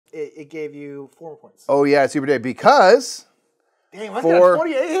it gave you 4 more points. Oh, yeah, Super Dave, because... Dang, I've got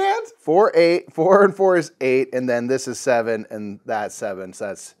 28 hands? 4, 8. 4 and 4 is 8, and then this is 7, and that's 7, so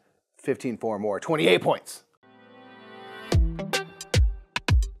that's 15, 4 more. 28 points.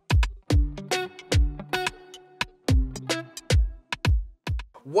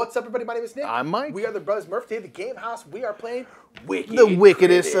 What's up, everybody? My name is Nick. I'm Mike. We are the Brothers Murph. Today, the Game House. We are playing Wicked The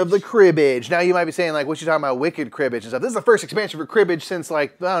wickedest Cribbage. of the cribbage. Now, you might be saying, like, what you talking about, Wicked Cribbage and stuff? This is the first expansion for cribbage since,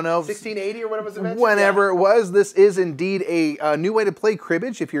 like, I don't know. 1680 or whatever was invented? Whenever it was. This is indeed a new way to play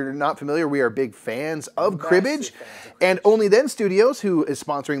cribbage. If you're not familiar, we are big fans of cribbage. And Only Then Studios, who is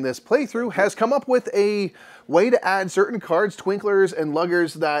sponsoring this playthrough, has come up with a way to add certain cards, twinklers, and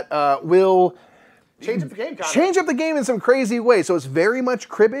luggers that will... Change up the game, Change up the game in some crazy ways. So it's very much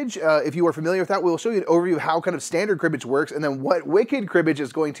cribbage. If you are familiar with that, we'll show you an overview of how kind of standard cribbage works and then what Wicked Cribbage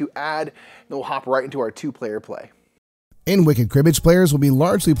is going to add. And we'll hop right into our 2-player play. In Wicked Cribbage, players will be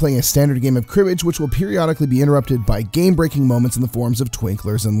largely playing a standard game of cribbage, which will periodically be interrupted by game-breaking moments in the forms of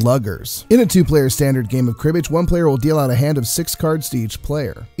twinklers and luggers. In a 2-player standard game of cribbage, one player will deal out a hand of 6 cards to each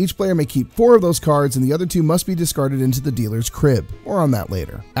player. Each player may keep 4 of those cards, and the other 2 must be discarded into the dealer's crib. More on that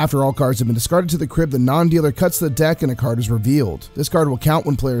later. After all cards have been discarded to the crib, the non-dealer cuts the deck and a card is revealed. This card will count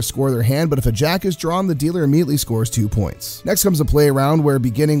when players score their hand, but if a jack is drawn, the dealer immediately scores 2 points. Next comes a play round where,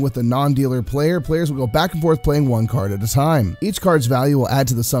 beginning with the non-dealer player, players will go back and forth playing 1 card at a time. Each card's value will add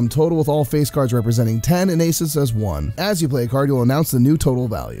to the sum total, with all face cards representing 10 and aces as 1. As you play a card, you'll announce the new total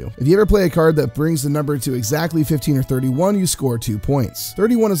value. If you ever play a card that brings the number to exactly 15 or 31, you score 2 points.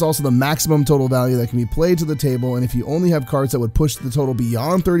 31 is also the maximum total value that can be played to the table, and if you only have cards that would push the total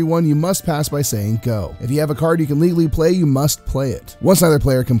beyond 31, you must pass by saying go. If you have a card you can legally play, you must play it. Once neither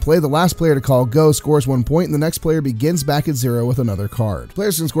player can play, the last player to call go scores 1 point, and the next player begins back at 0 with another card.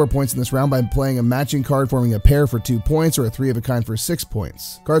 Players can score points in this round by playing a matching card forming a pair for 2 points or a 3 of a kind for 6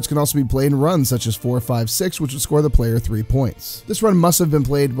 points. Cards can also be played in runs such as 4, 5, 6, which would score the player 3 points. This run must have been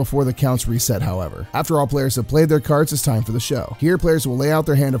played before the counts reset, however. After all players have played their cards, it's time for the show. Here, players will lay out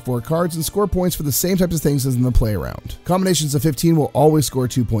their hand of 4 cards and score points for the same types of things as in the play round. Combinations of 15 will always score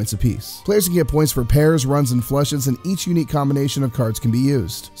 2 points apiece. Players can get points for pairs, runs, and flushes, and each unique combination of cards can be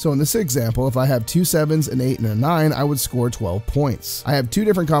used. So in this example, if I have 2 7s, an 8, and a 9, I would score 12 points. I have 2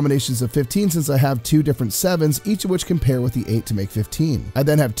 different combinations of 15 since I have 2 different 7s, each of which can pair with the 8 to make 15. I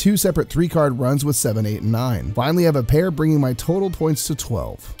then have 2 separate 3-card runs with 7, 8, and 9. Finally, I have a pair, bringing my total points to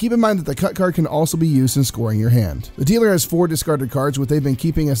 12. Keep in mind that the cut card can also be used in scoring your hand. The dealer has 4 discarded cards, which they've been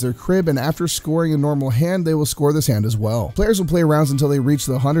keeping as their crib, and after scoring a normal hand, they will score this hand as well. Players will play rounds until they reach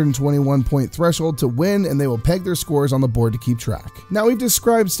the 121-point threshold to win, and they will peg their scores on the board to keep track. Now, we've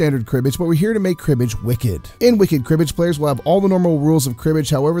described standard cribbage, but we're here to make cribbage wicked. In Wicked Cribbage, players will have all the normal rules of cribbage,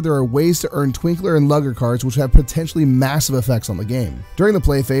 however, there are ways to earn twinkler and lugger cards which have potentially massive effects on the game. During the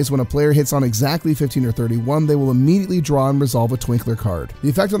play phase, when a player hits on exactly 15 or 31, they will immediately draw and resolve a twinkler card. The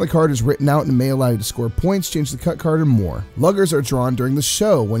effect on the card is written out and may allow you to score points, change the cut card, and more. Luggers are drawn during the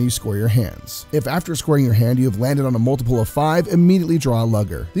show when you score your hands. If after scoring your hand you have landed on a multiple of 5, immediately draw a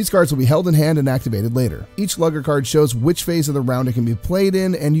lugger. These cards will be held in hand and activated later. Each lugger card shows which phase of the round it can be played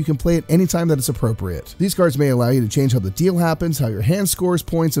in, and you can play it anytime that it's appropriate. These cards may allow you to change how the deal happens, how your hand scores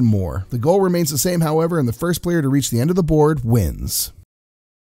points, and more. The goal remains the same, however, and the first player to reach the end of the board wins.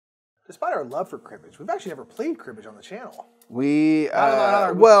 Despite our love for cribbage, we've actually never played cribbage on the channel. We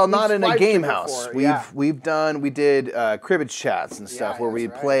not in a game house. We did cribbage chats and stuff where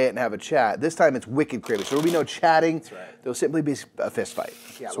we'd play it and have a chat. This time it's Wicked Cribbage. There will be no chatting. That's right. There'll simply be a fist fight.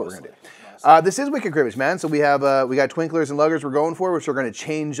 Yeah, that's what we're gonna do. This is Wicked Cribbage, man. So we have we got twinklers and luggers we're going for, which we're going to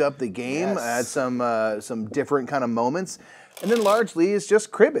change up the game, add some different kind of moments, and then largely it's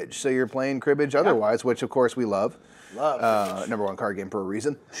just cribbage. So you're playing cribbage otherwise, which of course we love. #1 card game for a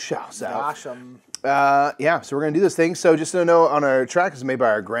reason. Shouts out. Yeah, so we're going to do this thing. So just to know, on our track, it's made by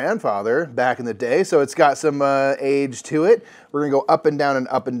our grandfather back in the day. So it's got some age to it. We're going to go up and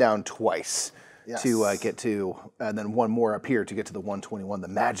down twice to get to, and then one more up here to get to the 121, the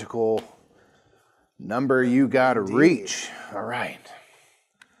magical number you got to reach. All right.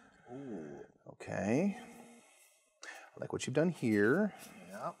 Okay. I like what you've done here.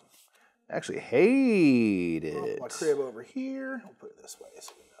 Actually hate it. My crib over here. I'll put it this way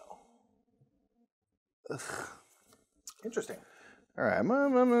so we know. Ugh. Interesting. All right, I'm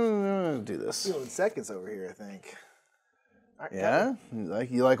gonna do this. Feeling seconds over here, I think. All right, yeah,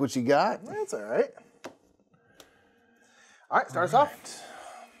 you like what you got? That's all right. All right, start us off.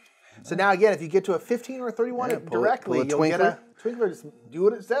 So now again, if you get to a 15 or a 31 directly, you'll get a twinkler. Just do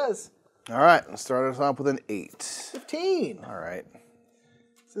what it says. All right, let's start us off with an 8. 15. All right.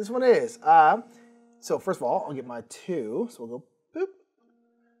 So this one is, so first of all, I'll get my 2. So we'll go boop,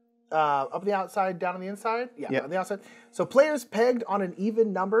 up the outside, down on the inside? Yeah, on the outside. So players pegged on an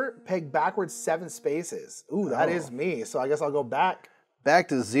even number peg backwards 7 spaces. Ooh, that is me. So I guess I'll go back. Back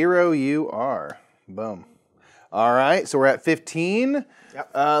to 0 you are. Boom. All right, so we're at 15.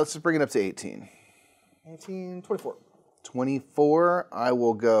 Yep. Let's just bring it up to 18. 18, 24. 24, I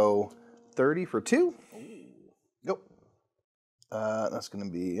will go 30 for 2. Go. That's going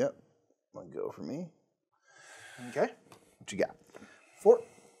to be, one go for me. Okay. What you got? 4.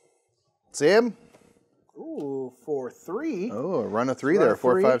 Sam? Ooh, for 3. Oh, a run of 3 there.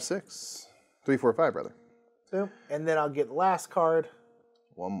 4, 5, 6. 3, 4, 5, brother. Boom. And then I'll get the last card.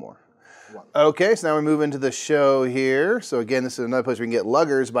 One more. Okay, so now we move into the show here. So again, this is another place we can get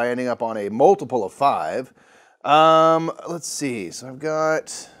luggers by ending up on a multiple of 5. Let's see. So I've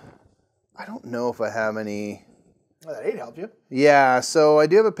got, I don't know if I have any. Well, that 8 helped you. Yeah, so I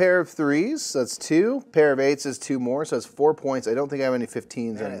do have a pair of 3s. So that's 2. Pair of 8s is 2 more, so that's 4 points. I don't think I have any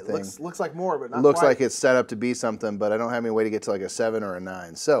 15s or anything. It looks like more, but not looks quite. like it's set up to be something, but I don't have any way to get to like a 7 or a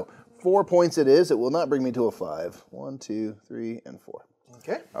 9. So 4 points it is. It will not bring me to a 5. 1, 2, 3, and 4.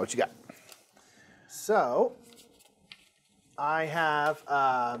 Okay. What you got? So I have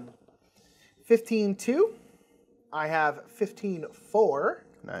 15-2. I have 15-4.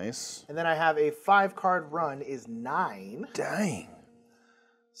 Nice. And then I have a 5-card run is 9. Dang.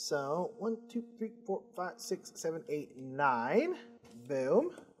 So 1, 2, 3, 4, 5, 6, 7, 8, 9.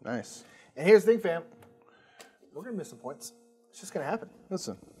 Boom. Nice. And here's the thing, fam. We're going to miss some points. It's just going to happen.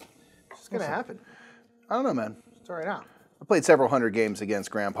 Listen. It's just going to happen. I don't know, man. It's all right now. I played several hundred games against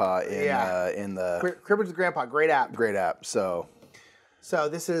Grandpa in the Cribbage with Grandpa, great app. Great app. So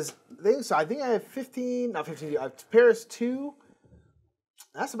this is so I think I have 15, not 15. I have pairs 2.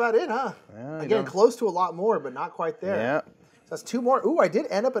 That's about it, huh? Yeah, Again, close to a lot more, but not quite there. Yeah. So that's 2 more. Ooh, I did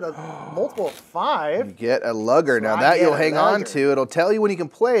end up at a multiple of 5. You get a lugger. So now I that get you'll a hang on lugger. to. It'll tell you when you can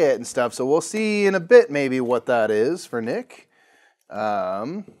play it and stuff. So we'll see in a bit maybe what that is for Nick. I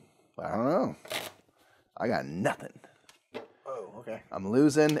don't know. I got nothing. Oh, okay. I'm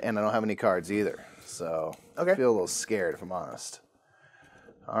losing, and I don't have any cards either. So I feel a little scared, if I'm honest.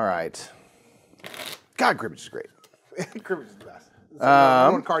 All right. God, cribbage is great. Cribbage is the best. It's a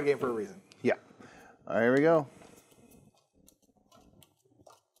one card game for a reason. Yeah. All right, here we go.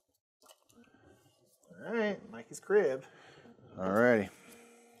 All right, Mikey's crib. All righty.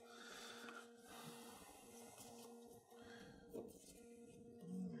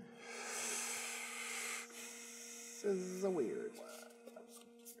 This is a weird one.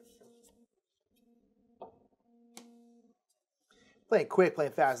 Playing quick,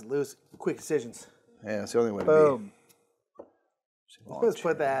 playing fast, and loose. Quick decisions. Yeah, that's the only way to Boom. be. Let's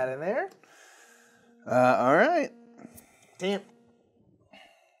put that in there. All right. Damn.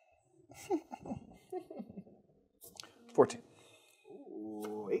 14.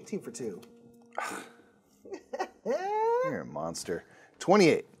 Ooh, 18 for 2. You're a monster.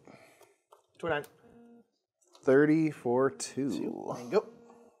 28. 29. 30 for 2. And go.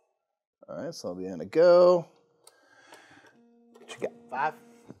 All right, so I'll be in a go. What you got? 5.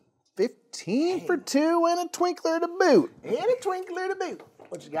 15 for 2 and a twinkler to boot. And a twinkler to boot.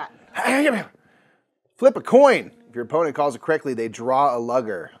 What you got? Flip a coin. If your opponent calls it correctly, they draw a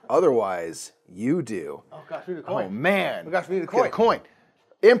lugger. Otherwise, you do. Oh gosh, we need a coin. Oh man. Oh gosh, we need a Get a coin. coin.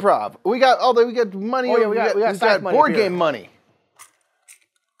 Improv. We got money. Oh yeah, we got got money board here. game money.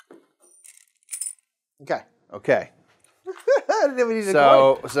 Okay. Okay. I didn't even need a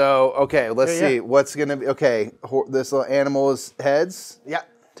coin. So okay, let's Yeah, see. yeah. What's gonna be okay? This little animal is heads, Yeah.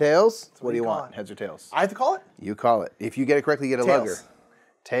 tails. What do you you call want? it? Heads or tails? I have to call it? You call it. If you get it correctly, you get a Tails. lugger.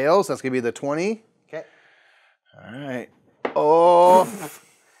 Tails. That's gonna be the 20. Okay. All right. Oh,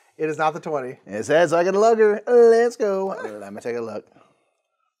 It is not the 20. it says I got a lugger. Let's go. Let me take a look.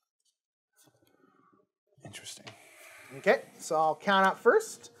 Interesting. Okay. So I'll count out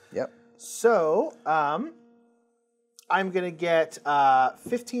first. Yep. So I'm gonna get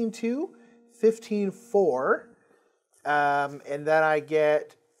 15-2, 15-4, and then I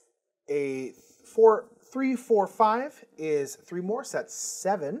get a 3, 4, 5 is 3 more, so that's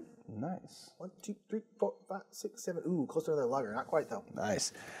 7. Nice. 1, 2, 3, 4, 5, 6, 7. Ooh, close to another lugger. Not quite though.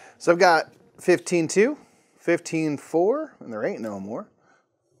 Nice. So I've got 15-2, 15-4, and there ain't no more.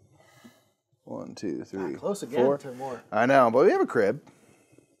 1, 2, 3, Close again 4. to more. I know, but we have a crib.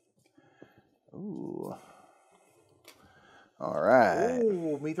 Ooh. All right.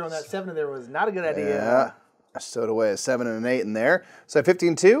 Ooh, me throwing that 7 in there was not a good idea. Yeah. I stowed away a 7 and an 8 in there. So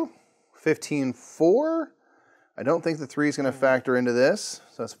 15-2, 15-4. I don't think the 3 is going to factor into this.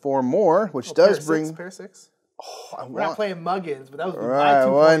 So that's 4 more, which does bring. Pair 6. Oh, We're not playing Muggins, but that was Right, my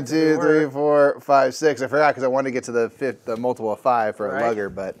 2 1, points 2, if 3, we were. 4, 5, 6. I forgot because I wanted to get to the multiple of 5 for a Right. lugger,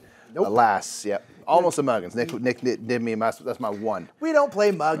 but Nope. Alas, yep. Almost a Muggins. Nick did me. That's my one. We don't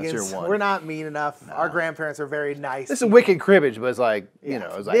play Muggins. That's your one. We're not mean enough. No. Our grandparents are very nice. This is Wicked Cribbage, but it's like, you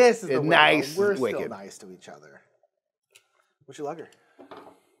know, it's like this is the nice. We're Wicked. still nice to each other. What's your lugger?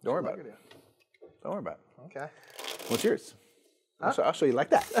 Don't worry about it. Don't worry about it. Okay. What's yours? Huh? I'll show you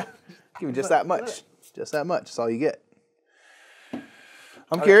like that. Give me just that much. Just that much. That's all you get.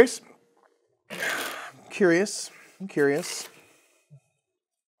 I'm curious. I'm curious.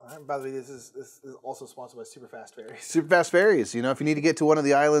 By the way, this is also sponsored by Super Fast Ferries. Super Fast Ferries. You know, if you need to get to one of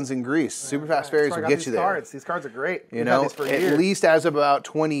the islands in Greece, Super Fast Ferries will get you there. These cards are great. You know, at least as of about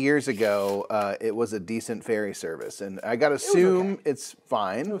 20 years ago, it was a decent ferry service, and I gotta assume it's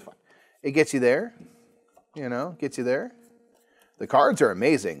fine. It was fine. It gets you there. You know, gets you there. The cards are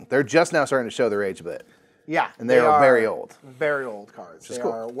amazing. They're just now starting to show their age a bit. Yeah, and they are very old. Very old cards. They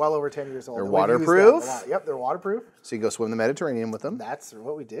are well over 10 years old. They're waterproof. Yep, they're waterproof. So you can go swim the Mediterranean with them. That's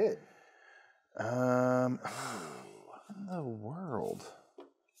what we did. What in the world?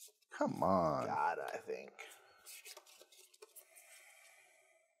 Come on. God, I think.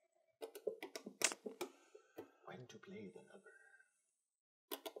 When to play the number.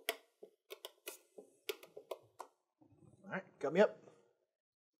 All right, got me up.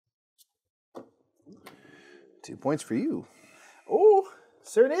 2 points for you. Oh,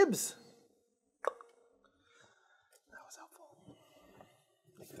 Sir Nibs. That was helpful.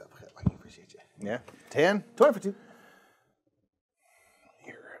 Thank you. I appreciate you. Yeah. 10. 20 for 2.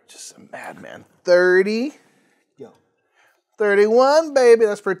 You're just a madman. 30. Yo. 31, baby.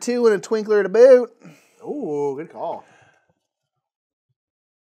 That's for 2 and a twinkler to boot. Oh, good call.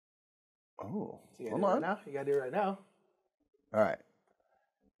 Oh, so hold on. Right now? You got to do it right now. All right.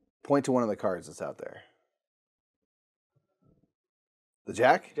 Point to one of the cards that's out there. The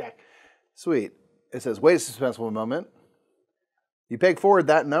Jack? Jack. Sweet. It says, wait a suspenseful moment. You peg forward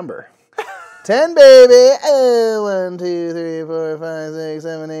that number. 10, baby. Oh, 1, 2, 3, 4, 5, 6,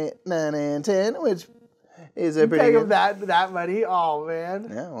 7, 8, 9, and 10, which is a pretty good. that money? Oh, man.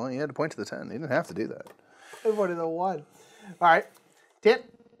 Yeah, well, you had to point to the 10. You didn't have to do that. I pointed to the 1. All right. 10.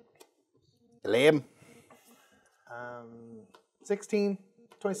 11. 16.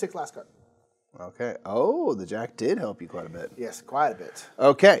 26, last card. Okay. Oh, the Jack did help you quite a bit. Yes, quite a bit.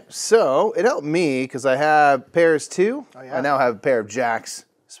 Okay, so it helped me because I have pairs 2. Oh, yeah. I now have a pair of Jacks.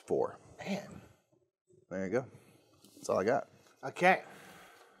 It's 4. Man. There you go. That's all I got. Okay.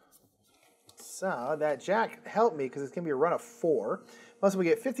 So that Jack helped me because it's going to be a run of 4. Plus we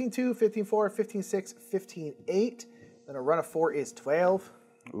get 15-2, 15-4, 15-6, 15-8. Then a run of 4 is 12.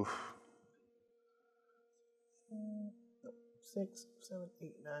 Oof. 6, 7,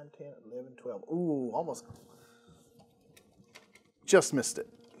 8, 9, 10, 11, 12. Ooh, almost. Just missed it.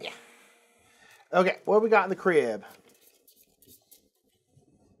 Yeah. Okay, what have we got in the crib?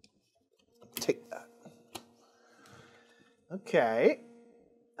 Take that. Okay.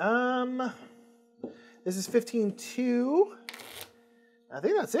 This is 15-2. I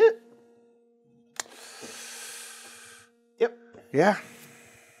think that's it. Yep. Yeah.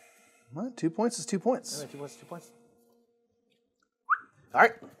 Well, 2 points is 2 points. 2 points, 2 points. All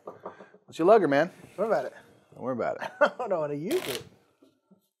right. What's your lugger, man? What about it? Don't worry about it. I don't want to use it.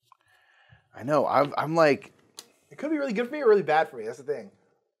 I know. I'm like... It could be really good for me or really bad for me. That's the thing.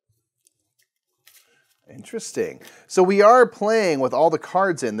 Interesting. So we are playing with all the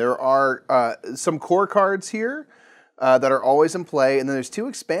cards in. There are some core cards here that are always in play, and then there's 2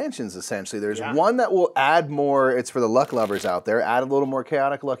 expansions, essentially. There's one that will add more, it's for the luck lovers out there, add a little more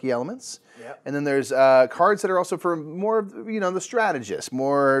chaotic lucky elements. Yep. And then there's cards that are also for more of, you know, the strategists,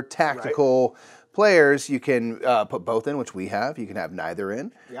 more tactical players. You can put both in, which we have. You can have neither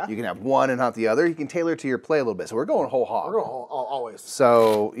in. Yeah. You can have one and not the other. You can tailor to your play a little bit. So we're going whole hog. We're going whole, always.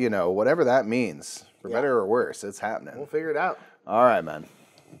 So, you know, whatever that means, for better or worse, it's happening. We'll figure it out. All right, man.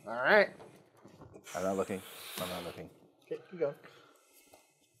 All right. I'm not looking. I'm not looking. Okay, keep going.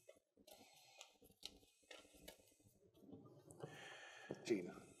 Cheating.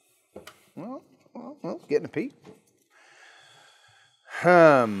 Well, getting a peek.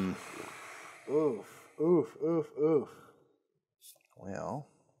 Oof, oof, oof, oof. Well,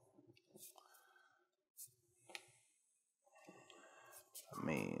 I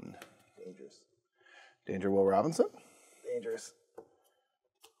mean, dangerous. Danger Will Robinson? Dangerous.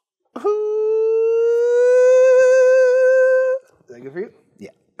 Is that good for you?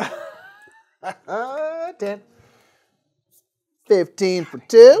 Yeah. 10. 15 for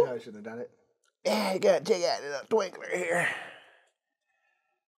 2. I shouldn't have done it. Yeah, you gotta check out the twinkler here.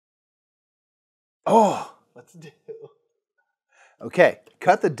 Oh. Let's do. Okay,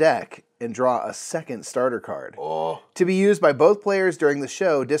 cut the deck and draw a second starter card. Oh. To be used by both players during the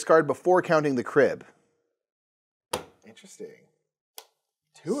show, discard before counting the crib. Interesting.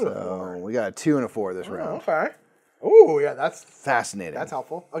 2 and a 4. We got a 2 and a 4 this round. Okay. Oh, yeah, that's fascinating. That's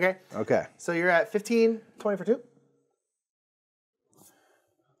helpful. Okay. Okay. So you're at 15, 20 for 2.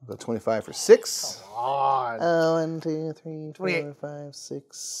 Go 25 for 6. Come on. 1, 2, 3, 28. 4, 5,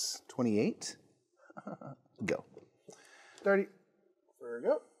 6, 28. Go. 30. There we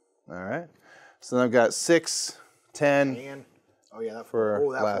go. All right. So then I've got 6, 10. And, oh, yeah, that for 4.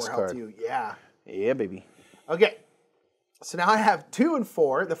 Oh, that last 4 helped card. you. Yeah. Yeah, baby. Okay. So now I have 2 and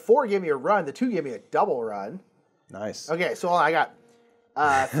 4. The 4 gave me a run. The 2 gave me a double run. Nice. Okay, so I got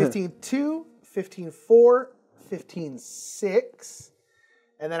 15-2, 15-4, 15-6.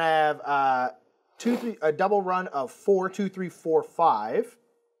 And then I have 2, 3, a double run of 4, 2, 3, 4, 5.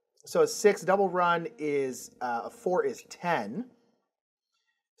 So a 6 double run is, a 4 is 10.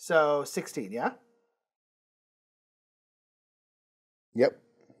 So 16, yeah? Yep.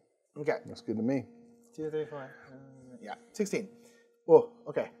 Okay. That's good to me. 2, 3, 4. Yeah, 16. Whoa,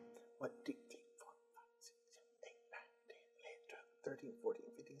 okay. 1, 2, 3, 4, 5, 6, 7, 8, 9, 10, 11, 12, 13, 14,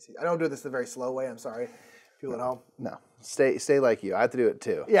 15, 16. I don't do this the very slow way. I'm sorry. People at home. No. Stay like you. I have to do it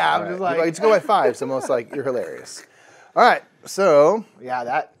too. Yeah, I'm All just right. like... Just go by 5, so almost like you're hilarious. All right, so... Yeah,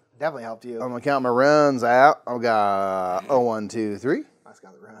 that definitely helped you. I'm going to count my runs out. I've got 1, 2, 3. I just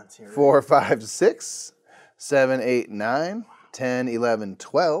got the runs here. 4, 5, 6, 7, 8, 9, 10, 11,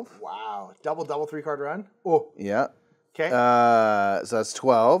 12. Wow. Double 3-card run? Oh. Yeah. Okay. So that's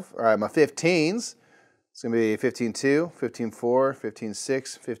 12. All right, my 15s. It's going to be 15-2, 15-4,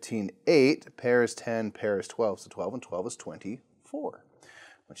 15-6, 15-8. Pair is 10, pair is 12. So 12 and 12 is 24,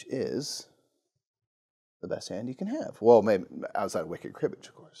 which is the best hand you can have. Well, maybe outside of Wicked Cribbage,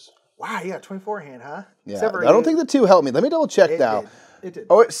 of course. Wow, you got 24 hand, huh? Yeah, I don't think the 2 helped me. Let me double check now. It did.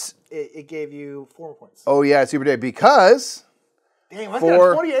 Oh, it gave you 4 more points. Oh, yeah, Super Day, because... Dang, I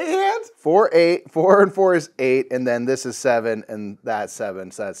got 28 hands? 4, 8. 4 and 4 is 8, and then this is 7, and that's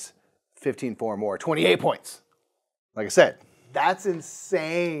 7. So that's 15, 4 more. 28 points. Like I said. That's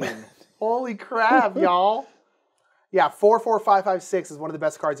insane. Holy crap, y'all. Yeah, 4, 4, 5, 5, 6 is one of the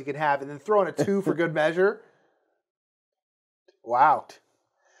best cards you can have, and then throw in a 2 for good measure. Wow.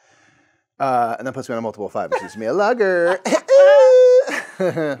 And that puts me on a multiple 5, which gives me a lugger.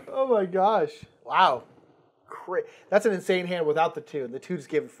 Oh my gosh. Wow. That's an insane hand without the 2. The 2 just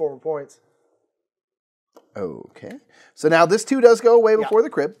gave it 4 more points. Okay. So now this 2 does go away before the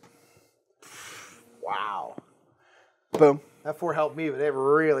crib. Wow. Boom. That 4 helped me, but it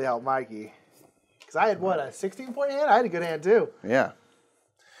really helped Mikey. Because I had, what, a 16-point hand? I had a good hand, too. Yeah.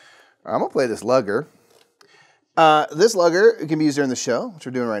 I'm going to play this lugger. This lugger can be used during the show, which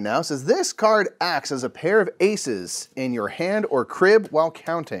we're doing right now. It says, this card acts as a pair of aces in your hand or crib while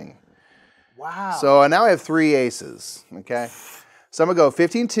counting. Wow. So now I have 3 aces, okay? So I'm going to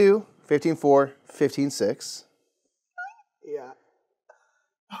go 15-2, 15-4, 15-6. Yeah.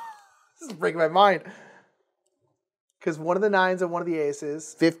 This is breaking my mind. Because one of the 9s and one of the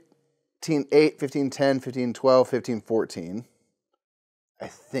aces. 15-8, 15-10, 15-12, 15-14. I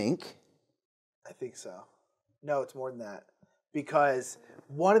think. I think so. No, it's more than that. Because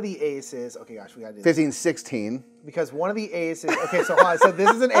one of the aces, okay, gosh, we got to do this. 15-16. Because one of the aces, okay, so hold on. So this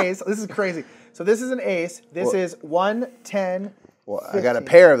is an ace. This is crazy. So this is an ace. This is 1, 10, Well, 15. I got a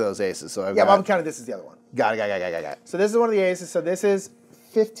pair of those aces, so I've got... Yeah, but I'm counting this as the other one. Got it. So this is one of the aces. So this is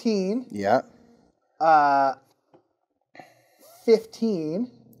 15. Yeah.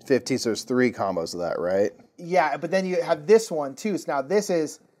 15. 15, so there's 3 combos of that, right? Yeah, but then you have this one, too. So now this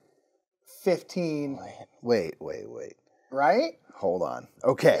is 15. Wait. Right? Hold on.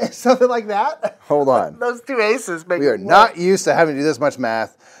 Okay. Something like that? Hold on. Those 2 aces make We are not used to having to do this much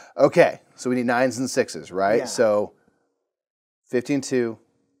math. Okay, so we need 9s and 6s, right? Yeah. So 15-2,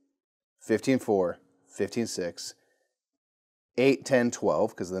 15-4, 15-6, 8, 10, 12,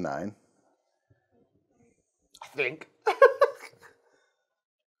 because of the 9. I think.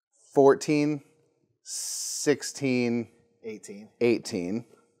 14, 16, 18.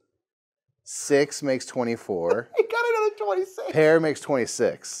 6 makes 24. You got another 26. Pair makes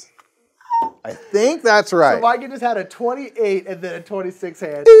 26. I think that's right. So Mikey just had a 28 and then a 26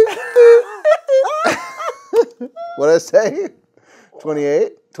 hand. What did I say?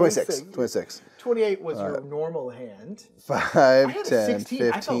 28? 26. 28 was your normal hand. 5, 10, 16.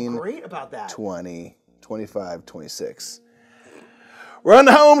 15, I felt great about that. 20, 25, 26. We're on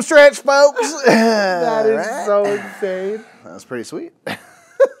the home stretch, folks. That is so insane. That was pretty sweet.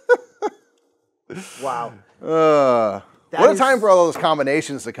 Wow. What a time for all those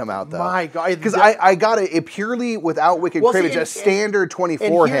combinations to come out, though. My God. Because I got it purely without Wicked Cribbage, a standard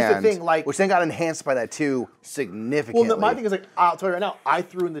 24 hand, the thing, like, which then got enhanced by that 2 significantly. Well, my thing is, like, I'll tell you right now, I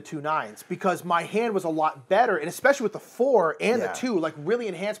threw in the 2 9s because my hand was a lot better, and especially with the 4 and the 2, like, really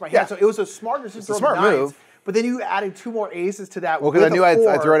enhanced my hand. So it was a smart decision to throw smart the 9s. move. But then you added 2 more aces to that. Well, because I knew I'd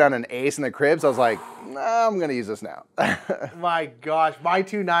throw down an ace in the cribs. I was like, nah, I'm going to use this now. My gosh, my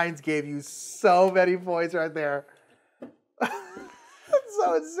 2 9s gave you so many points right there. That's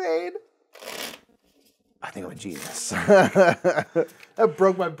so insane. I think I'm a genius. That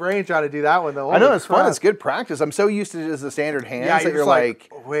broke my brain trying to do that one, though. I know, it's fun. It's good practice. I'm so used to it as the standard hands that you're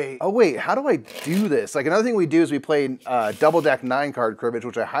like, wait. Oh, wait, how do I do this? Like, another thing we do is we play double deck 9-card cribbage,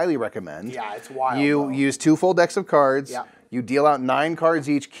 which I highly recommend. Yeah, it's wild. You use 2 full decks of cards. Yeah. You deal out 9 cards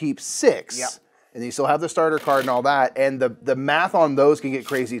each, keep 6. Yep. And you still have the starter card and all that. And the math on those can get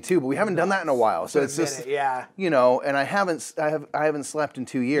crazy too, but we haven't done that in a while. So it's just, you know, and I haven't slept in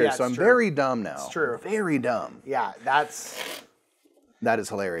 2 years, so I'm very dumb now. It's true. Very dumb. Yeah, That is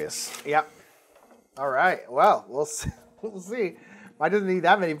hilarious. Yep. All right. Well, we'll see. We'll see. Mine doesn't need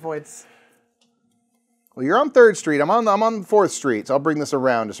that many points. Well, you're on 3rd Street. I'm on 4th Street, so I'll bring this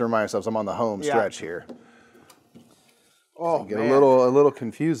around just to remind ourselves I'm on the home stretch here. Oh, get a little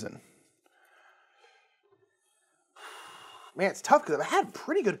confusing. Man, it's tough because I've had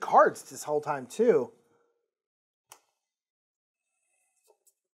pretty good cards this whole time, too.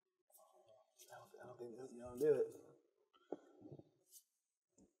 I don't think this is going to do it.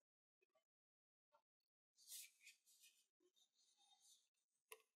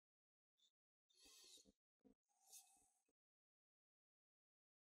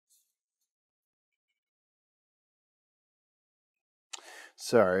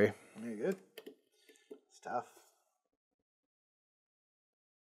 Sorry. You're good. It's tough.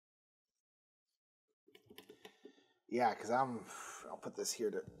 Yeah, because I'll put this here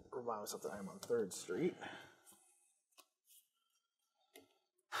to remind myself that I'm on 3rd Street.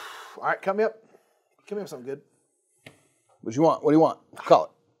 All right, cut me up. Give me up something good. What do you want? What do you want? Call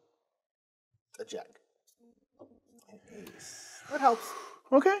it. A jack. An ace. It helps.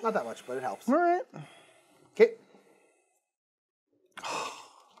 Okay. Not that much, but it helps. All right. Okay.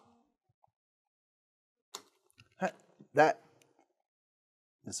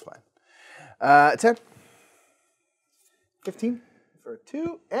 That's fine. 10. 15 for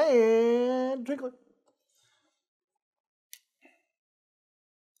 2 and Twinkler.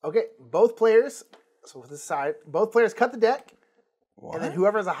 Okay, both players, so with this side, both players cut the deck, and then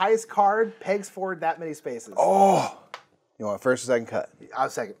whoever has the highest card pegs forward that many spaces. Oh! You want first or second cut?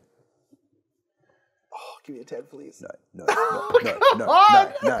 I'll second. Oh, give me a 10, please. No.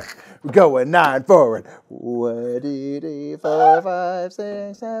 We're going 9 forward. 1, 2, 3, 4, 5,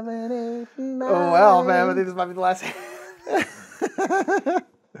 6, 7, 8, 9. Oh, well, man, I think this might be the last hand.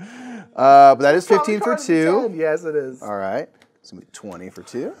 But that is 15 for 2. Yes, it is. All right. It's going to be 20 for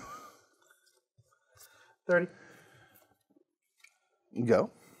 2. 30.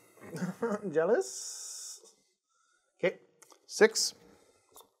 Go. Jealous. Okay. 6.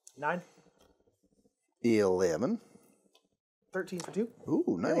 9. 11. 13 for 2.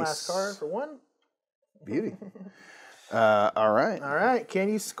 Ooh, nice. And last card for 1. Beauty. All right. All right. Can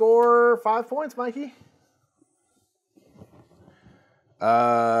you score 5 points, Mikey?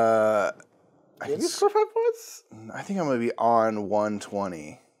 Can you score 5 points? I think I'm going to be on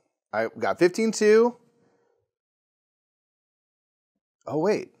 120. I got 15-2. Oh,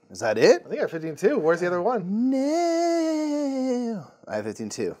 wait. Is that it? I think I have 15-2. Where's the other one? No. I have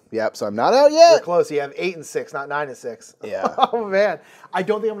 15-2. Yep, so I'm not out yet. You're close. You have 8 and 6, not 9 and 6. Yeah. Oh, man. I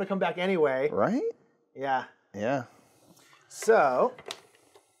don't think I'm going to come back anyway. Right? Yeah. Yeah. So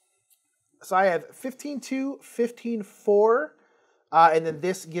I have 15-2, 15-4. And then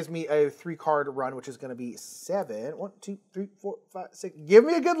this gives me a 3-card run, which is going to be 7. 1, 2, 3, 4, 5, 6. Give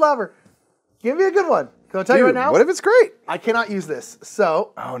me a good lover. Give me a good one. Can I tell you right now? What if it's great? I cannot use this.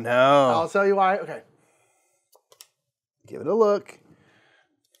 So. Oh, no. I'll tell you why. Okay. Give it a look.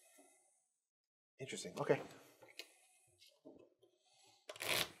 Interesting. Okay.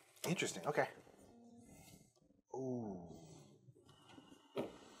 Interesting. Okay. Ooh. I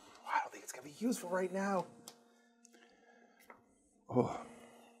don't think it's going to be useful right now. Oh.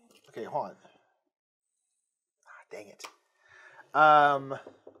 Okay, hold on. Dang it. I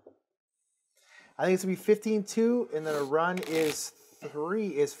think it's going to be 15-2, and then a run is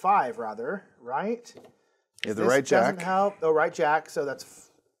 5, rather, right? You have the right jack. Doesn't help. Oh, right jack, so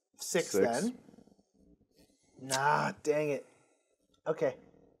that's 6 then. Nah, dang it. Okay.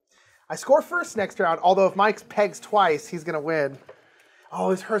 I score first next round, although if Mike pegs twice, he's going to win. Oh,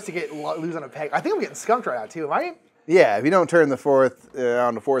 this hurts to lose on a peg. I think I'm getting skunked right now, too. Am I? Yeah, if you don't turn the fourth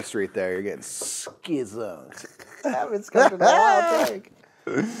on the 4th Street there, you're getting schizoed. I haven't scummed in a while, Tank.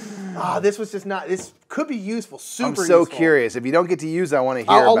 This was just not. This could be useful. Super I'm so useful. curious. If you don't get to use, I want to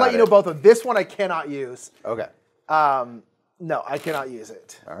hear. I'll about let you know both of them. This one I cannot use. Okay. No, I cannot use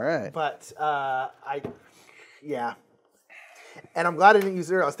it. All right. But yeah. And I'm glad I didn't use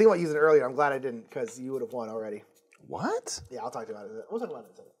it earlier. I was thinking about using it earlier. I'm glad I didn't because you would have won already. What? Yeah, I'll talk to you about it. We'll talk about it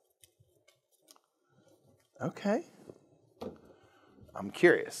in a second. Okay. I'm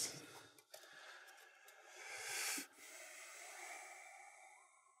curious.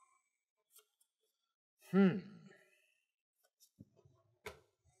 This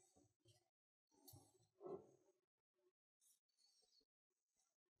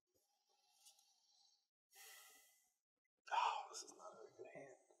is not a very good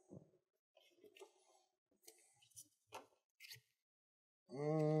hand.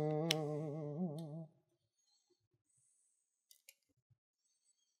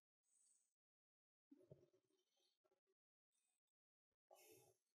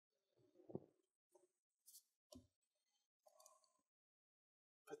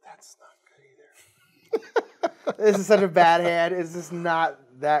 But that's not good either. This is such a bad hand. It's just not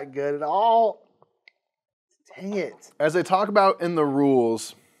that good at all. Dang it. As I talk about in the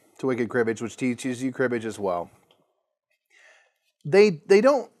rules to Wicked Cribbage, which teaches you cribbage as well, they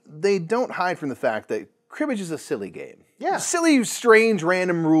don't hide from the fact that cribbage is a silly game. Yeah. Silly, strange,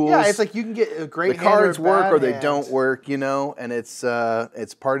 random rules. Yeah, it's like you can get a great the hand cards or a work bad or they hand. don't work, you know, and it's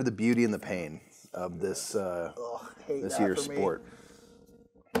part of the beauty and the pain of this Hate this that year's for me. sport.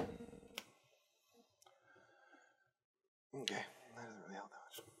 Okay, that doesn't really help that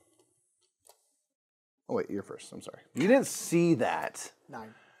much. Oh wait, you're first. I'm sorry. You didn't see that.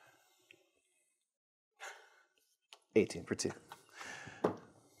 9. 18 for 2.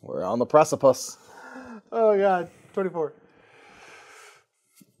 We're on the precipice. Oh God, 24.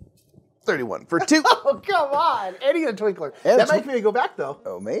 31 for 2. Oh come on, Eddie and a Twinkler. And That might make me go back though.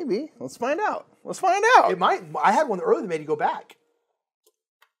 Oh, maybe. Let's find out. Let's find out. It might. I had one earlier that made you go back.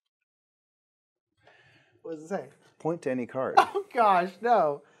 What does it say? Point to any card. Oh gosh,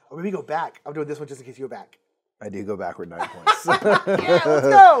 no. Or maybe go back. I'm doing this one just in case you go back. I do go backward 9 points. Yeah, let's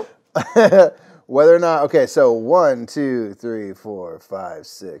go. Whether or not, okay, so 1, 2, 3, 4, 5,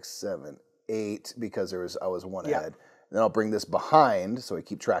 6, 7, 8, because I was one Yeah. ahead. And then I'll bring this behind so I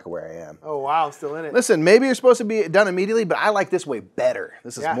keep track of where I am. Oh wow, I'm still in it. Listen, maybe you're supposed to be done immediately, but I like this way better.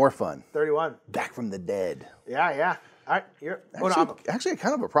 This is Yeah. more fun. 31. Back from the dead. Yeah, yeah. All right, you're. Actually,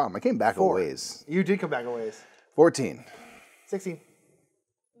 kind of a problem. I came back a 4. ways. You did come back a ways. 14. 16.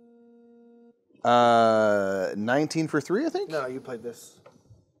 19 for 3, I think? No, you played this.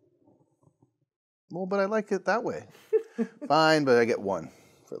 Well, but I like it that way. Fine, but I get 1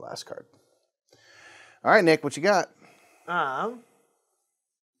 for the last card. All right, Nick, what you got?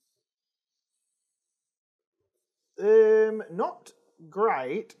 Not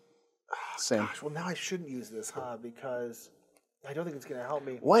great. Same. Gosh, well now I shouldn't use this, huh? Because I don't think it's gonna help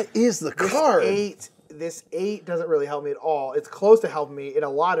me. What is the This card? 8, this 8 doesn't really help me at all. It's close to helping me in a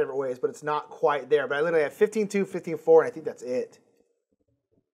lot of different ways, but it's not quite there. But I literally have 15-2, 15-4, and I think that's it.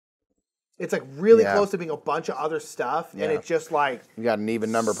 It's like really Yeah. close to being a bunch of other stuff, and Yeah. it's just like You got an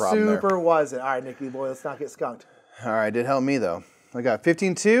even number problem there. super wasn't. All right, Nicky boy, let's not get skunked. All right, did help me, though. I got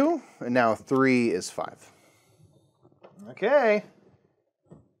 15-2, and now 3 is 5. Okay.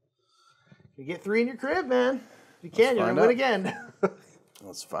 You get 3 in your crib, man. If you can, you're find gonna win out. again.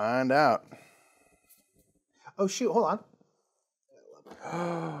 Let's find out. Oh shoot, hold on.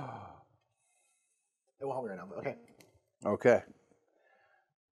 It won't help me right now, but okay. Okay.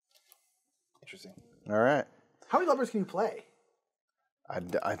 Interesting. All right. How many lovers can you play?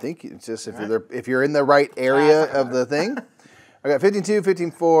 I think it's just if you're in the right area of the thing. I got 15-2,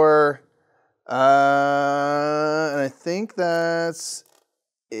 15-4, and I think that's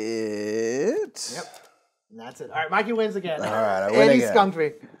it. Yep. And that's it. All right, Mikey wins again. All right, I win and he again. skunked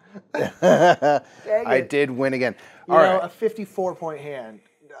me. I did win again. You know, a 54-point hand,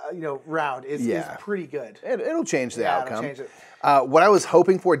 round is pretty good. It'll change the Yeah, outcome. it'll change it. What I was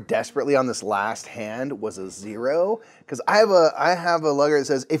hoping for desperately on this last hand was a 0, because I have a lugger that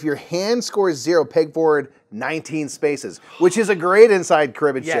says if your hand scores 0, peg forward 19 spaces, which is a great inside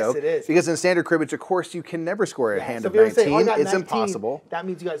cribbage joke. Yes, it is. Because in standard cribbage, of course, you can never score a hand So of if you say, 19. "Oh, I got It's 19," impossible. That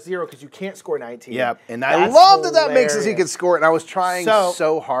means you got 0 because you can't score 19. Yep, and I That's love that makes us he hilarious. could score it. And I was trying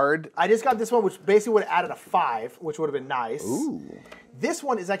so hard. I just got this one, which basically would have added a 5, which would have been nice. Ooh. This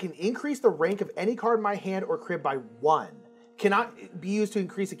one is I can increase the rank of any card in my hand or crib by 1. Cannot be used to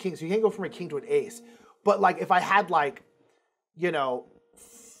increase a king, so you can't go from a king to an ace. But like if I had 5,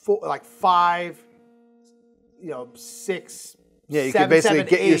 6. Yeah, you seven, could basically seven,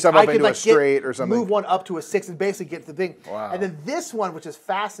 get 8. yourself up into a straight or something. Move one up to a 6 and basically get the thing. Wow. And then this one, which is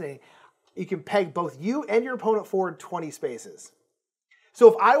fascinating, you can peg both you and your opponent forward 20 spaces. So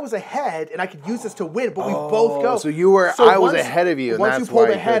if I was ahead and I could use this to win, but we both go. So I was ahead of you. And once that's you pulled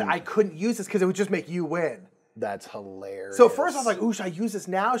why ahead, I couldn't use this because it would just make you win. That's hilarious. So first I was like, ooh, should I use this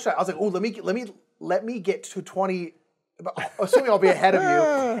now? I was like, ooh, let me get to 20, assuming I'll be ahead of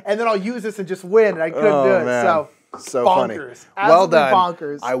you, and then I'll use this and just win. And I couldn't do it. Man. So bonkers. Funny. Well done.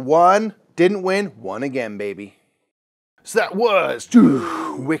 Bonkers. I won, didn't win, won again, baby. So that was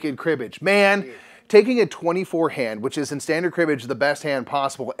Wicked Cribbage. Man, taking a 24 hand, which is in standard cribbage the best hand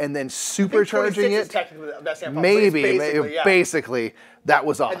possible, and then supercharging it. Is technically the best hand possible. Maybe, Basically, that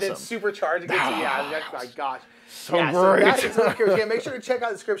was awesome. And then supercharging it. My gosh. So great. So that is Wicked Cribbage. Make sure to check out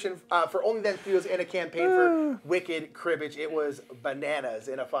the description for Only Then Studios and a campaign for Wicked Cribbage. It was bananas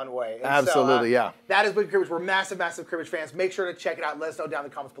in a fun way. And absolutely, yeah. That is Wicked Cribbage. We're massive, massive Cribbage fans. Make sure to check it out. Let us know down in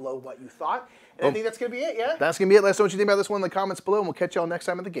the comments below what you thought. And I think that's going to be it, yeah? That's going to be it. Let us know what you think about this one in the comments below, and we'll catch y'all next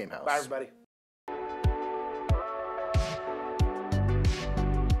time at the Game House. Bye, everybody.